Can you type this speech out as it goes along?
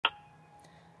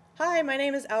Hi, my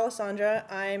name is Alessandra.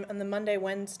 I'm in the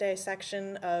Monday-Wednesday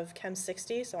section of Chem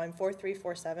 60, so I'm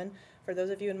 4347. For those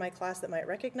of you in my class that might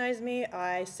recognize me,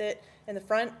 I sit in the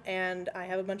front and I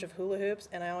have a bunch of hula hoops,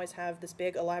 and I always have this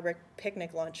big elaborate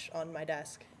picnic lunch on my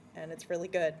desk, and it's really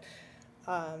good.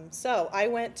 So I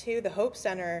went to the Hope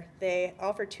Center. They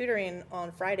offer tutoring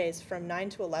on Fridays from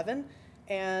 9 to 11,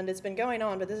 and it's been going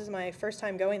on, but this is my first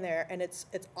time going there, and it's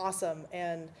awesome,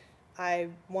 and I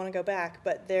want to go back,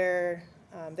 but they're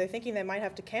thinking they might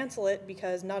have to cancel it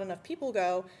because not enough people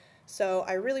go. So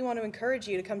I really want to encourage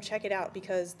you to come check it out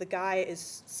because the guy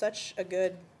is such a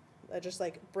good, just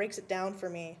like breaks it down for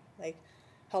me, like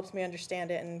helps me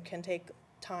understand it and can take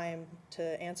time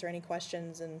to answer any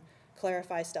questions and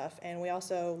clarify stuff. And we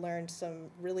also learned some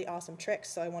really awesome tricks.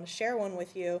 So I want to share one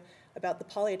with you about the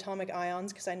polyatomic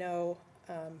ions because I know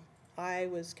I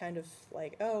was kind of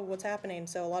like, oh, what's happening?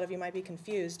 So a lot of you might be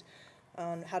confused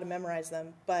on how to memorize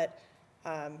them. But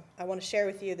I want to share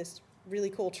with you this really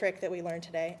cool trick that we learned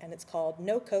today, and it's called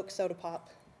no Coke soda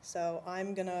pop. So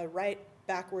I'm going to write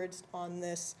backwards on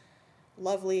this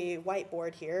lovely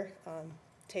whiteboard here,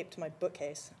 taped to my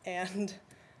bookcase. And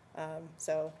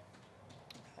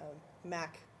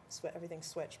Mac, everything's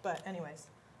switched. But anyways,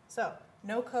 so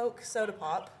no Coke soda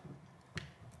pop.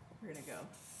 We're going to go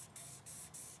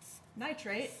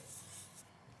nitrate.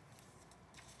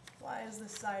 Why is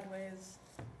this sideways?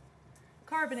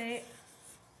 Carbonate.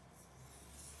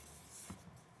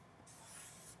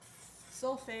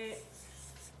 Sulfate,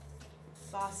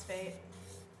 phosphate.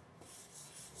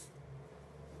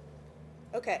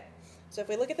 Okay, so if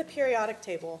we look at the periodic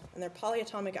table and they're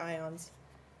polyatomic ions,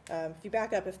 if you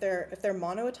back up, if they're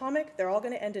monoatomic, they're all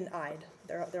going to end in "ide."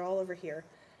 They're all over here,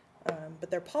 but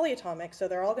they're polyatomic, so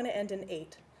they're all going to end in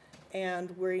 "ate."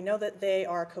 And we know that they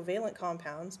are covalent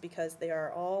compounds because they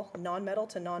are all nonmetal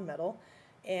to nonmetal,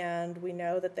 and we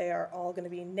know that they are all going to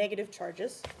be negative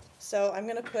charges. So I'm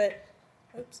going to put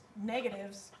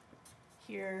negatives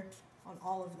here on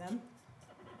all of them.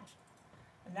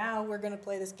 And now we're going to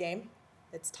play this game.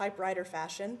 It's typewriter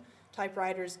fashion.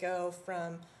 Typewriters go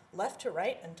from left to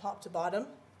right and top to bottom.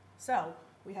 So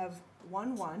we have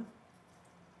 1 1,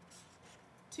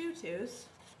 2 2s,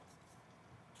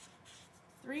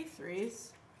 3 3s,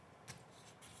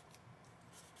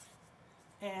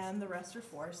 and the rest are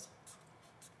 4s.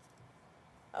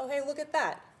 Oh, hey, look at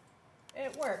that.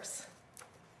 It works.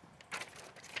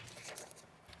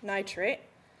 Nitrate,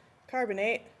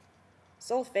 carbonate,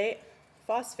 sulfate,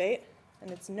 phosphate,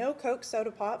 and it's no Coke soda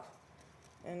pop.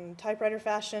 In typewriter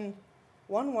fashion,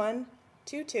 1 1,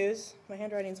 2 2s. My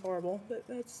handwriting's horrible, but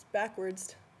that's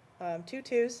backwards. 2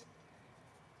 2s,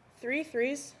 3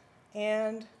 3s,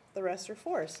 and the rest are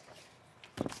 4s.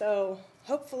 So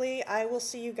hopefully I will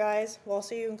see you guys. Well, I'll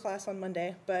see you in class on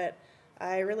Monday, but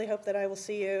I really hope that I will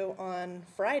see you on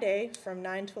Friday from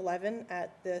 9 to 11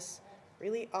 at this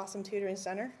really awesome tutoring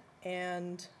center,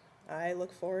 and I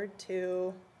look forward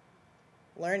to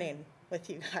learning with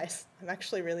you guys. I'm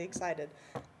actually really excited.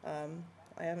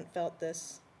 I haven't felt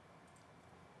this,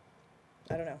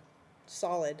 I don't know,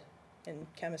 solid in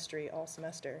chemistry all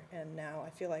semester, and now I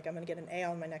feel like I'm going to get an A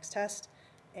on my next test,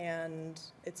 and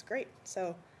it's great.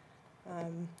 So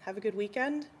have a good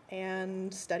weekend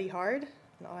and study hard,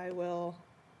 and I will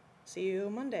see you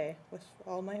Monday with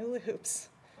all my hula hoops.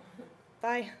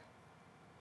 Bye.